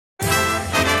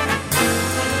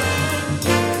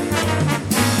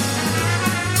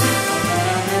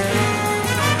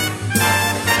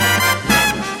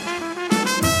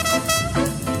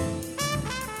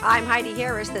I'm Heidi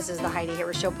Harris. This is the Heidi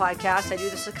Harris Show podcast. I do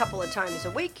this a couple of times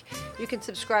a week. You can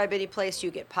subscribe any place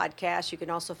you get podcasts. You can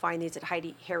also find these at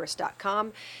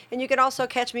HeidiHarris.com. And you can also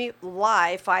catch me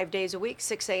live 5 days a week,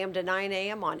 6 a.m. to 9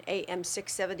 a.m. on AM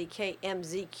 670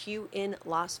 KMZQ in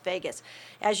Las Vegas.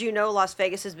 As you know, Las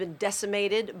Vegas has been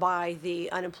decimated by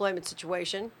the unemployment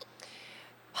situation.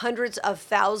 Hundreds of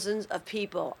thousands of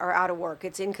people are out of work.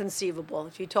 It's inconceivable.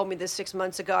 If you told me this 6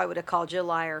 months ago, I would have called you a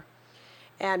liar.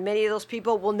 And many of those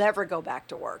people will never go back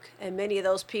to work. And many of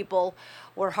those people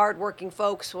were hardworking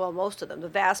folks, well, most of them, the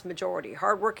vast majority,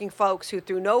 hardworking folks who,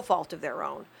 through no fault of their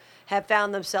own, have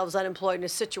found themselves unemployed in a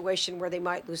situation where they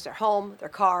might lose their home, their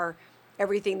car,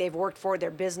 everything they've worked for, their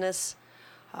business.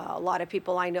 A lot of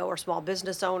people I know are small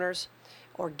business owners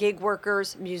or gig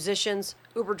workers, musicians,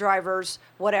 Uber drivers,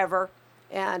 whatever.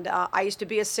 And I used to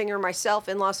be a singer myself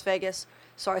in Las Vegas,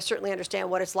 so I certainly understand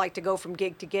what it's like to go from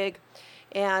gig to gig.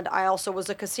 And I also was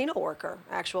a casino worker,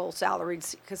 actual salaried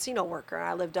casino worker.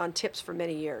 I lived on tips for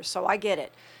many years, so I get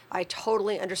it. I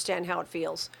totally understand how it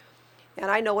feels. And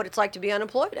I know what it's like to be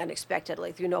unemployed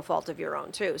unexpectedly through no fault of your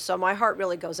own, too. So my heart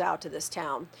really goes out to this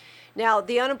town. Now,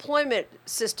 the unemployment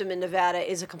system in Nevada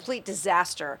is a complete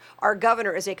disaster. Our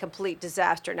governor is a complete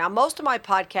disaster. Now, most of my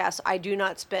podcasts I do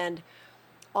not spend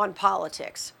on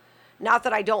politics. Not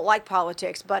that I don't like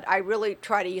politics, but I really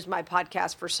try to use my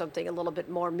podcast for something a little bit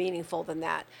more meaningful than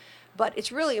that. But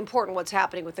it's really important what's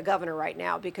happening with the governor right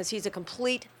now because he's a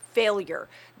complete failure.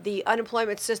 The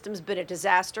unemployment system's been a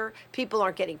disaster. People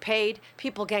aren't getting paid.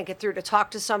 People can't get through to talk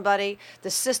to somebody.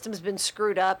 The system's been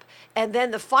screwed up. And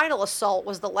then the final assault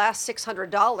was the last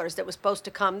 $600 that was supposed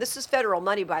to come. This is federal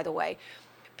money, by the way.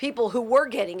 People who were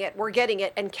getting it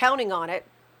and counting on it,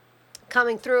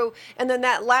 coming through, and then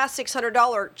that last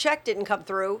 $600 check didn't come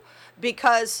through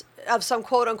because of some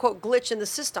quote-unquote glitch in the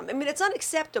system. I mean, it's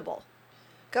unacceptable.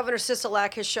 Governor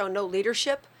Sisolak has shown no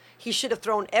leadership. He should have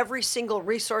thrown every single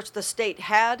resource the state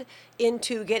had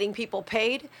into getting people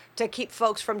paid to keep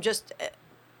folks from just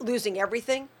losing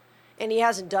everything, and he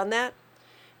hasn't done that.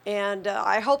 And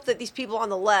I hope that these people on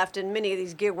the left, and many of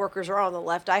these gig workers are on the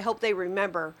left, I hope they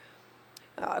remember.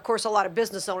 Of course, a lot of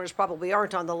business owners probably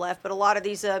aren't on the left, but a lot of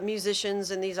these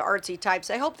musicians and these artsy types,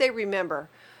 I hope they remember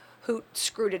who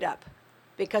screwed it up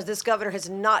because this governor has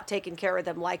not taken care of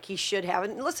them like he should have.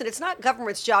 And listen, it's not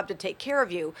government's job to take care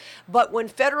of you, but when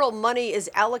federal money is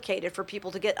allocated for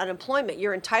people to get unemployment,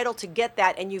 you're entitled to get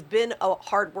that, and you've been a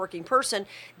hardworking person,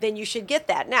 then you should get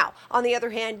that. Now, on the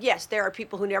other hand, yes, there are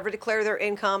people who never declare their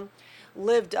income,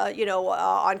 lived,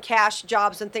 on cash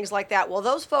jobs and things like that. Well,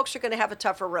 those folks are going to have a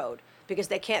tougher road because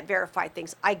they can't verify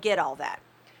things. I get all that.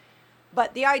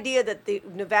 But the idea that the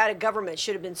Nevada government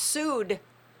should have been sued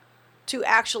to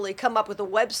actually come up with a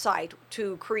website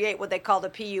to create what they call the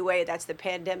PUA, that's the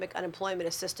Pandemic Unemployment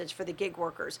Assistance for the gig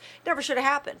workers, never should have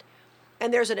happened.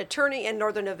 And there's an attorney in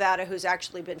Northern Nevada who's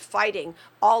actually been fighting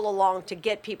all along to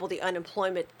get people the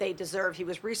unemployment they deserve. He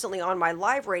was recently on my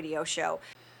live radio show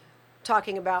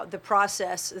talking about the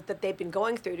process that they've been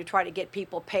going through to try to get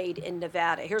people paid in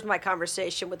Nevada. Here's my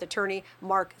conversation with attorney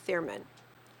Mark Thierman.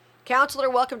 Counselor,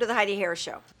 welcome to the Heidi Harris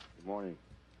Show. Good morning.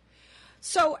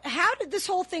 So how did this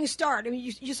whole thing start? I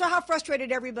mean, you saw how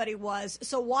frustrated everybody was.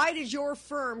 So why did your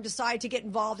firm decide to get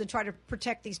involved and try to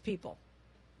protect these people?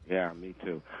 Yeah, me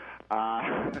too.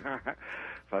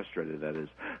 Frustrated, that is.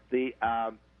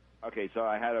 Okay, so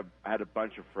I had a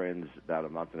bunch of friends about a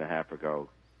month and a half ago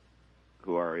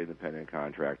who are independent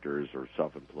contractors or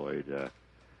self-employed,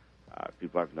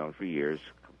 people I've known for years,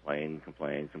 complain,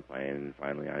 and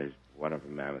finally one of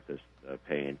them, Amethyst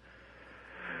Payne,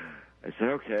 I said,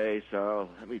 okay, so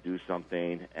let me do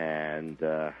something, and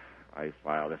I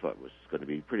filed. I thought it was going to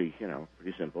be pretty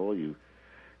simple. You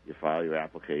file your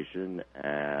application.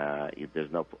 At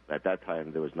that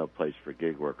time there was no place for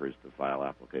gig workers to file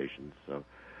applications, so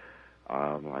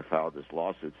I filed this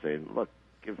lawsuit saying, look,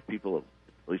 give people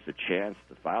at least a chance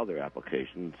to file their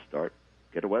application,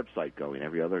 get a website going.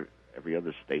 Every other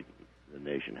state in the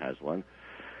nation has one.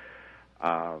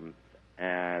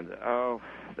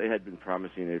 They had been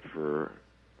promising it for,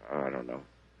 I don't know,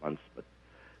 months, but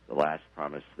the last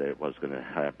promise that it was going to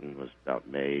happen was about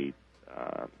May,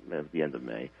 the end of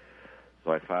May.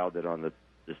 So I filed it on the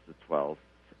 12th,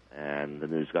 and the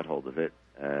news got hold of it,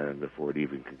 and before it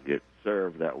even could get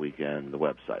served that weekend, the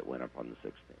website went up on the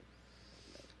 16th.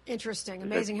 Interesting.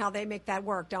 Amazing how they make that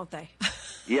work, don't they?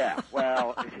 Yeah,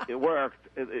 well, it worked.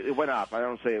 It went up. I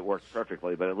don't say it worked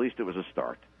perfectly, but at least it was a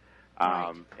start.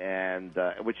 Right. And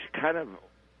which kind of,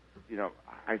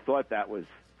 I thought that was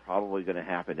probably going to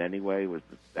happen anyway, was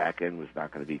the back end was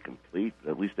not going to be complete,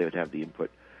 but at least they would have the input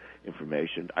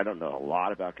information. I don't know a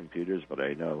lot about computers, but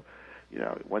I know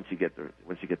once you get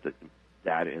the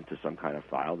data into some kind of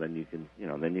file, then you can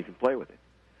play with it.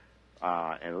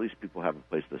 And at least people have a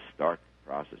place to start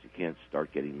the process. You can't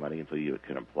start getting money until you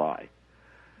can apply.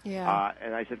 Yeah.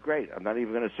 And I said, great. I'm not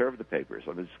even going to serve the papers.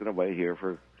 I'm just going to wait here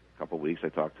for a couple of weeks. I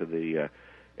talked to the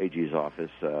AG's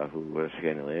office who was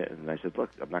handling it, and I said,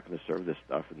 look, I'm not going to serve this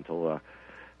stuff until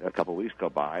a couple of weeks go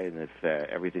by, and if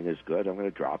everything is good, I'm going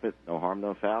to drop it. No harm,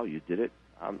 no foul. You did it.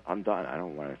 I'm done. I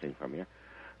don't want anything from you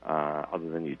other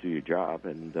than you do your job,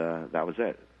 and that was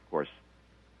it. Of course,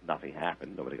 nothing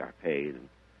happened. Nobody got paid,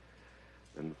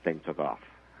 and the thing took off.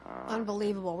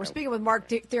 Unbelievable. We're speaking with Mark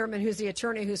Thierman, who's the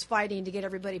attorney who's fighting to get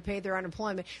everybody paid their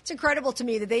unemployment. It's incredible to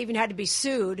me that they even had to be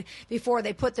sued before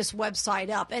they put this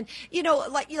website up. And,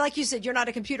 like you said, you're not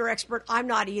a computer expert. I'm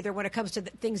not either when it comes to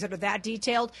things that are that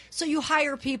detailed. So you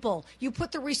hire people. You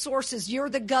put the resources. You're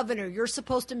the governor. You're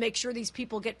supposed to make sure these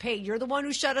people get paid. You're the one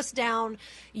who shut us down.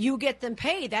 You get them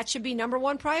paid. That should be number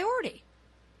one priority.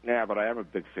 Yeah, but I am a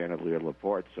big fan of Leo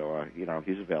Laporte, so,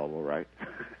 he's available, right?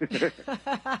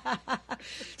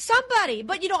 Somebody,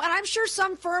 but, and I'm sure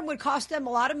some firm would cost them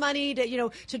a lot of money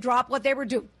to drop what they were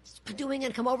doing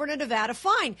and come over to Nevada.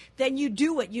 Fine. Then you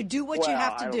do it. You do what you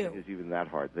have to do. I don't think it's even that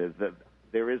hard.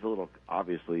 There is a little,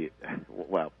 obviously,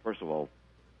 well, first of all,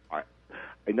 I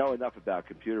know enough about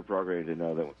computer programming to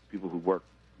know that people who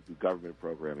do government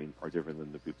programming are different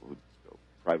than the people who do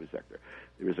private sector.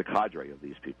 There is a cadre of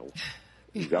these people.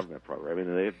 Government programming,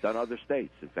 and they've done other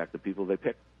states. In fact, the people they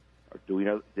picked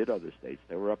did other states.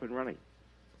 They were up and running.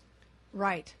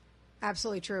 Right.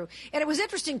 Absolutely true. And it was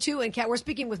interesting, too, and we're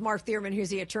speaking with Mark Thierman, who's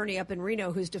the attorney up in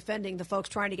Reno, who's defending the folks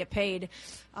trying to get paid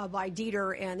by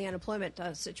Dieter and the unemployment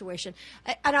situation.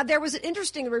 And there was an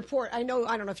interesting report. I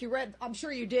don't know if you read, I'm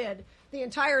sure you did, the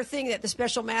entire thing that the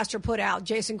special master put out,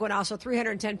 Jason Guanasso,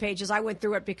 310 pages. I went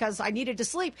through it because I needed to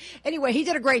sleep. Anyway, he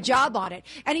did a great job on it.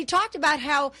 And he talked about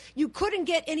how you couldn't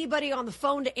get anybody on the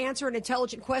phone to answer an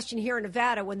intelligent question here in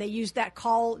Nevada when they used that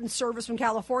call and service from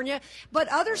California. But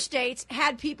other states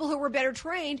had people who were better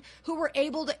trained who were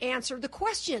able to answer the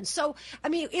questions. So,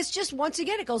 it's just, once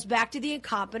again, it goes back to the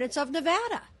incompetence of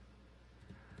Nevada.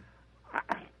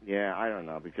 Yeah, I don't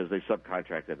know, because they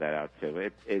subcontracted that out, too.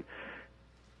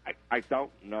 I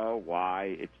don't know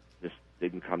why it just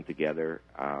didn't come together.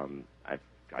 I've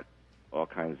got all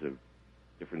kinds of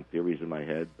different theories in my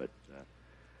head, but,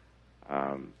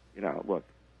 look,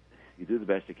 you do the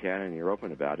best you can and you're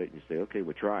open about it and you say, okay,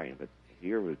 we're trying. But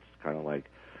here it's kind of like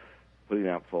putting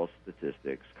out false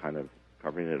statistics, kind of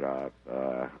covering it up.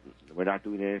 We're not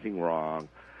doing anything wrong.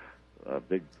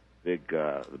 The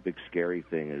big scary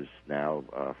thing is now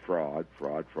fraud,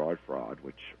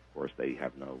 which, of course, they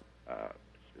have no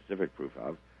specific proof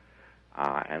of.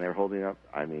 And they're holding up,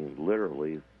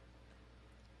 literally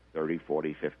 30,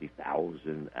 40,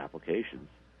 50,000 applications.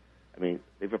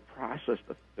 They've processed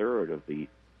a third of the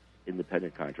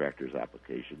independent contractors'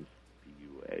 applications,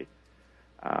 PUA,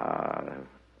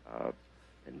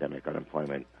 Endemic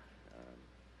Unemployment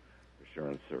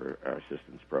Assurance or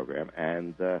Assistance Program,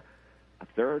 and a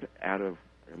third out of,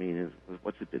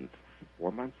 what's it been,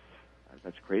 4 months?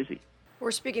 That's crazy.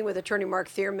 We're speaking with attorney Mark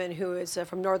Thierman, who is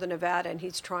from Northern Nevada, and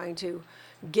he's trying to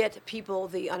get people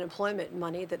the unemployment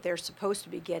money that they're supposed to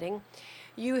be getting.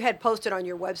 You had posted on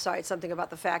your website something about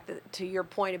the fact that, to your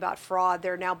point about fraud,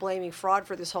 they're now blaming fraud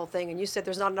for this whole thing, and you said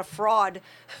there's not enough fraud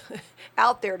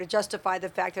out there to justify the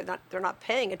fact that they're not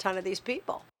paying a ton of these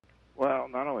people. Well,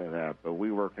 not only that, but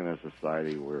we work in a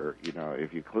society where,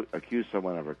 if you accuse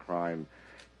someone of a crime,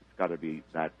 it's got to be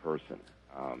that person.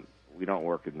 We don't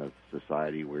work in a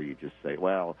society where you just say,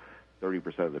 well,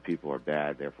 30% of the people are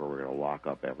bad, therefore we're going to lock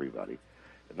up everybody.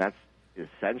 And that's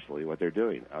essentially what they're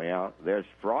doing. There's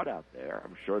fraud out there.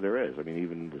 I'm sure there is.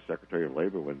 Even the Secretary of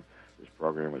Labor, when this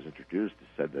program was introduced,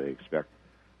 said they expect,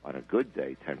 on a good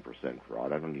day, 10%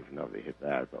 fraud. I don't even know if they hit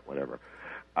that, but whatever.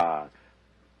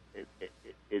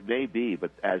 It may be,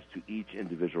 but as to each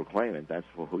individual claimant, that's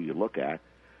who you look at.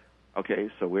 Okay,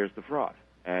 so where's the fraud?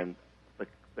 And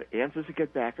the answers you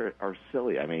get back are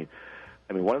silly.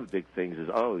 One of the big things is,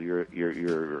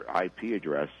 your IP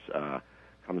address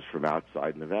comes from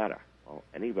outside Nevada. Well,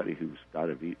 anybody who's got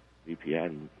a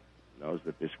VPN knows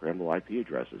that they scramble IP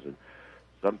addresses, and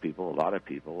some people, a lot of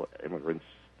people, immigrants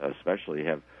especially,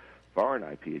 have foreign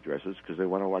IP addresses because they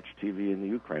want to watch TV in the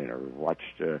Ukraine or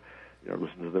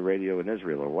listen to the radio in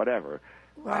Israel or whatever.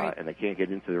 Right. And they can't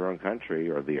get into their own country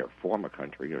or their former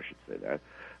country, I should say that,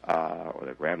 or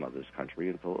their grandmother's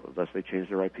country unless they change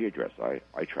their IP address.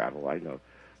 I travel. I know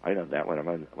that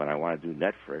when I want to do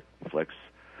Netflix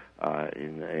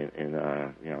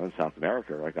in South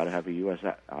America, I got to have a U.S.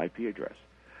 IP address.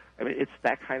 I mean, it's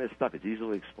that kind of stuff. It's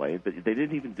easily explained, but they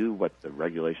didn't even do what the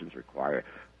regulations require.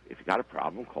 If you got a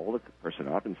problem, call the person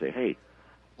up and say, hey,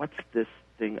 what's this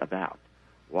thing about?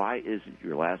 Why is it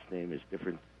your last name is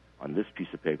different on this piece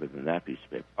of paper than that piece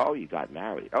of paper? Oh, you got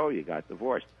married. Oh, you got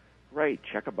divorced. Great.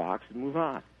 Check a box and move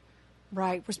on.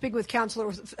 Right. We're speaking with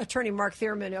Attorney Mark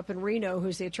Thierman up in Reno,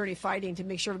 who's the attorney fighting to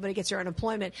make sure everybody gets their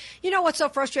unemployment. You know what's so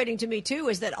frustrating to me, too,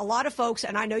 is that a lot of folks,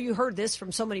 and I know you heard this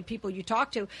from so many people you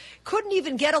talked to, couldn't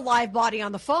even get a live body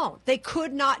on the phone. They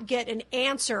could not get an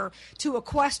answer to a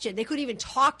question. They couldn't even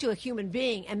talk to a human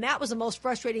being, and that was the most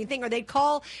frustrating thing. Or they'd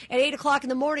call at 8 o'clock in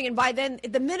the morning, and by then,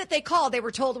 the minute they called, they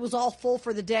were told it was all full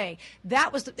for the day.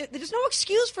 There's no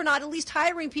excuse for not at least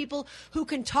hiring people who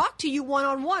can talk to you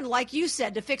one-on-one, like you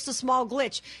said, to fix a small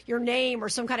glitch, your name or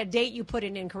some kind of date you put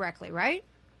in incorrectly, right?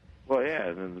 Well, yeah,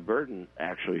 and then the burden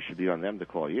actually should be on them to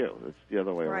call you. It's the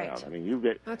other way around. I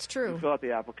mean, That's true. You fill out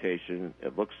the application.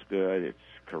 It looks good. It's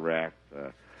correct.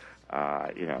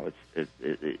 You know,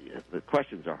 the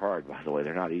questions are hard, by the way.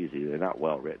 They're not easy. They're not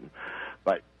well written.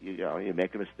 But you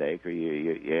make a mistake, or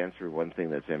you answer one thing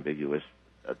that's ambiguous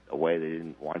a way they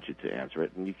didn't want you to answer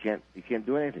it, and you can't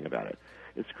do anything about it.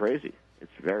 It's crazy.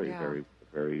 It's very, very,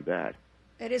 very bad.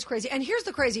 It is crazy. And here's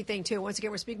the crazy thing, too. Once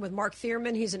again, we're speaking with Mark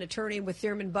Thierman. He's an attorney with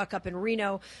Thierman Buck up in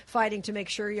Reno, fighting to make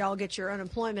sure y'all get your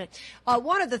unemployment.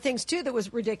 One of the things, too, that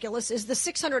was ridiculous is the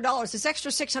 $600, this extra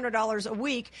 $600 a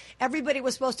week everybody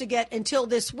was supposed to get until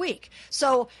this week.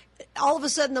 So all of a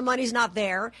sudden the money's not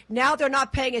there. Now they're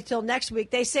not paying it till next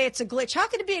week. They say it's a glitch. How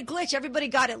can it be a glitch? Everybody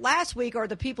got it last week, or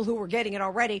the people who were getting it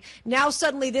already. Now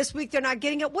suddenly this week they're not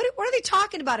getting it. What are they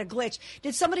talking about, a glitch?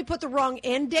 Did somebody put the wrong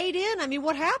end date in? I mean,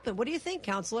 what happened? What do you think,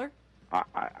 Counselor?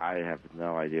 I have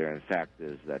no idea. In fact,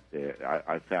 is that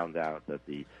I found out that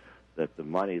the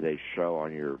money they show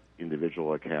on your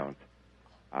individual account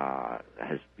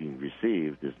has been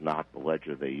received is not the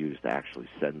ledger they use to actually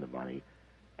send the money,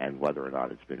 and whether or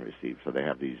not it's been received. So they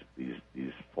have these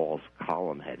false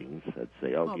column headings that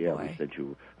say, "Oh yeah, boy. we sent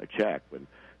you a check," when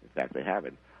in fact they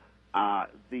haven't.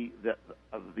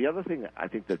 The other thing I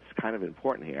think that's kind of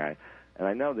important here, and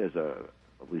I know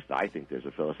at least I think there's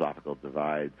a philosophical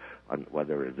divide on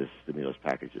whether this stimulus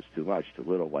package is too much, too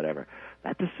little, whatever.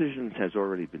 That decision has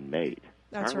already been made.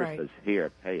 That's Congress right. says,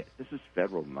 here, pay it. This is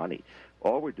federal money.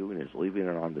 All we're doing is leaving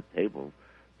it on the table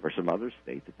for some other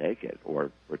state to take it, or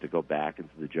to go back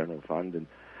into the general fund,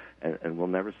 and we'll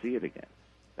never see it again.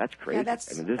 That's crazy. Yeah,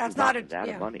 this is not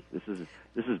that money. This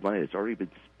is money that's already been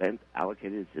spent,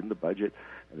 allocated. It's in the budget,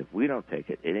 and if we don't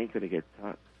take it, it ain't going to get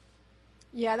touched.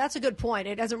 Yeah, that's a good point.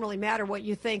 It doesn't really matter what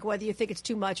you think, whether you think it's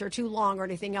too much or too long or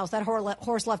anything else. That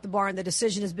horse left the barn. The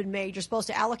decision has been made. You're supposed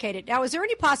to allocate it. Now, is there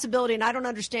any possibility, and I don't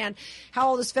understand how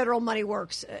all this federal money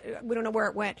works. We don't know where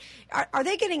it went. Are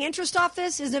they getting interest off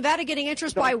this? Is Nevada getting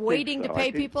interest by waiting to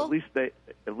pay people? At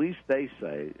least they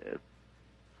say,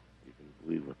 you can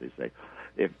believe what they say.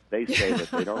 If they say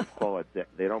that they don't pull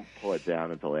it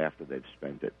down until after they've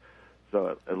spent it.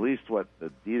 So at least what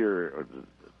the dealer or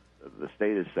the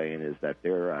state is saying is that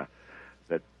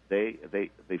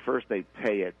they first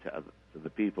pay it to the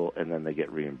people, and then they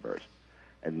get reimbursed.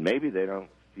 And maybe they don't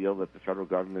feel that the federal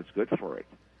government's good for it,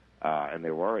 and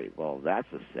they're worried. Well,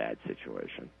 that's a sad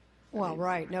situation. Well,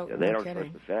 right. They don't kidding.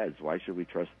 trust the feds. Why should we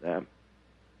trust them?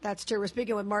 That's true. We're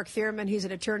speaking with Mark Thierman. He's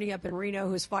an attorney up in Reno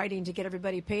who's fighting to get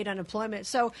everybody paid unemployment.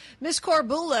 So Ms.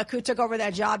 Korbulak, who took over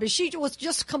that job, she was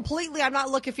just completely, I'm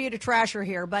not looking for you to trash her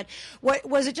here, but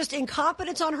was it just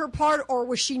incompetence on her part, or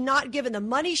was she not given the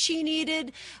money she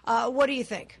needed? What do you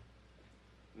think?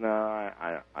 No,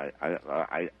 I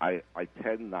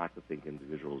tend not to think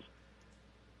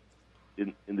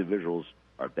individuals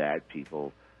are bad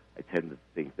people. I tend to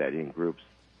think that in groups,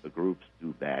 the groups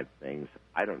do bad things.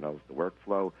 I don't know if the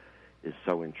workflow is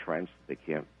so entrenched that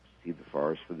they can't see the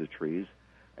forest for the trees.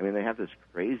 I mean, they have this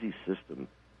crazy system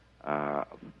of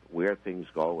where things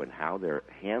go and how they're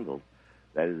handled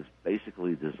that is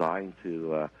basically designed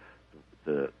to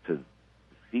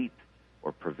defeat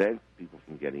or prevent people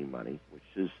from getting money, which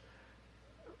is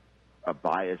a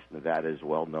bias Nevada is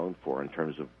well known for in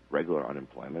terms of regular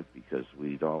unemployment, because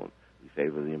we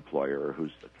favor the employer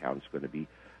whose account's going to be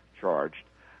charged.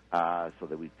 So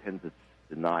that we tend to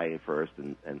deny first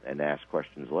and ask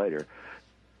questions later.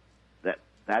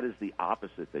 That is the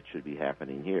opposite that should be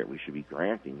happening here. We should be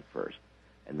granting first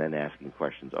and then asking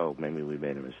questions. Oh, maybe we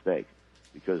made a mistake.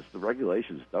 Because the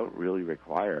regulations don't really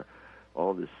require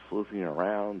all this sleuthing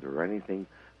around or anything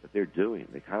that they're doing.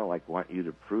 They kind of like want you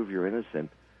to prove you're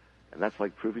innocent, and that's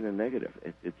like proving a negative.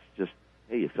 It's just,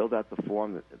 hey, you filled out the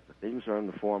form, the things are in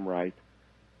the form right.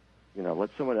 Let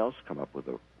someone else come up with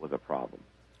a problem.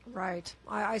 Right.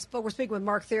 We're speaking with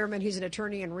Mark Thierman. He's an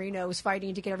attorney in Reno who's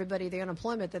fighting to get everybody the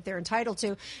unemployment that they're entitled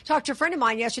to. Talked to a friend of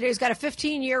mine yesterday who's got a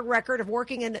 15-year record of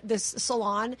working in this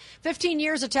salon, 15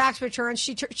 years of tax returns.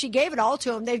 She gave it all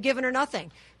to him. They've given her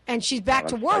nothing. And she's back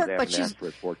to work, but she's asked for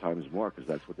it 4 times more because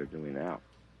that's what they're doing now.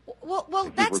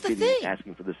 Well, that's the thing.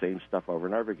 Asking for the same stuff over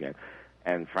and over again.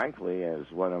 And frankly, as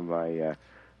one of my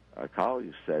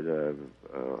colleagues said,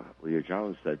 Leah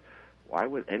Jones said, why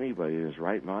would anybody in his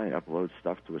right mind upload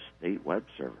stuff to a state web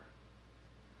server?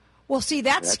 Well, see,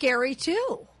 that's scary,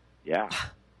 too. Yeah.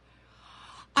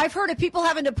 I've heard of people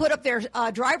having to put up their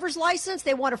driver's license.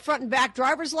 They want a front and back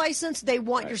driver's license. They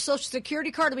want your Social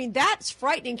Security card. I mean, that's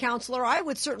frightening, counselor. I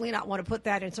would certainly not want to put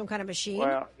that in some kind of machine.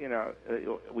 Well,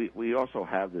 we also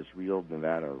have this real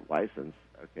Nevada license.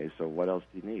 Okay, so what else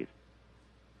do you need?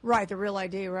 Right, the real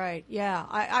ID, right. Yeah,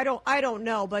 I don't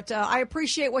know, but I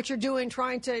appreciate what you're doing,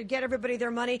 trying to get everybody their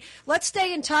money. Let's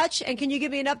stay in touch, and can you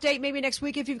give me an update maybe next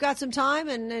week if you've got some time,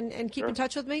 and keep in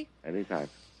touch with me? Anytime.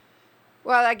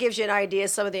 Well, that gives you an idea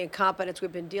of some of the incompetence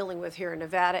we've been dealing with here in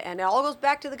Nevada, and it all goes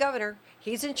back to the governor.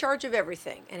 He's in charge of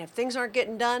everything, and if things aren't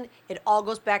getting done, it all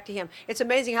goes back to him. It's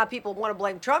amazing how people want to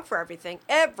blame Trump for everything.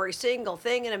 Every single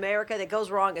thing in America that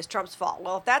goes wrong is Trump's fault.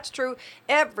 Well, if that's true,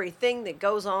 everything that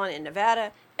goes on in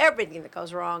Nevada, everything that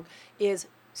goes wrong is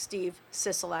Steve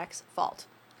Sisolak's fault.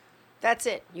 That's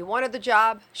it. You wanted the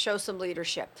job, show some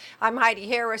leadership. I'm Heidi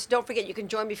Harris. Don't forget you can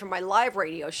join me for my live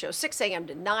radio show, 6 a.m.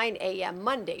 to 9 a.m.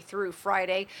 Monday through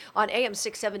Friday on AM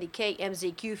 670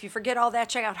 KMZQ. If you forget all that,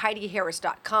 check out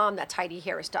HeidiHarris.com. That's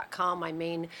HeidiHarris.com, my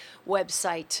main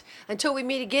website. Until we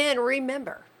meet again,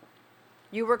 remember,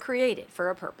 you were created for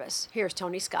a purpose. Here's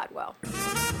Tony Scottwell.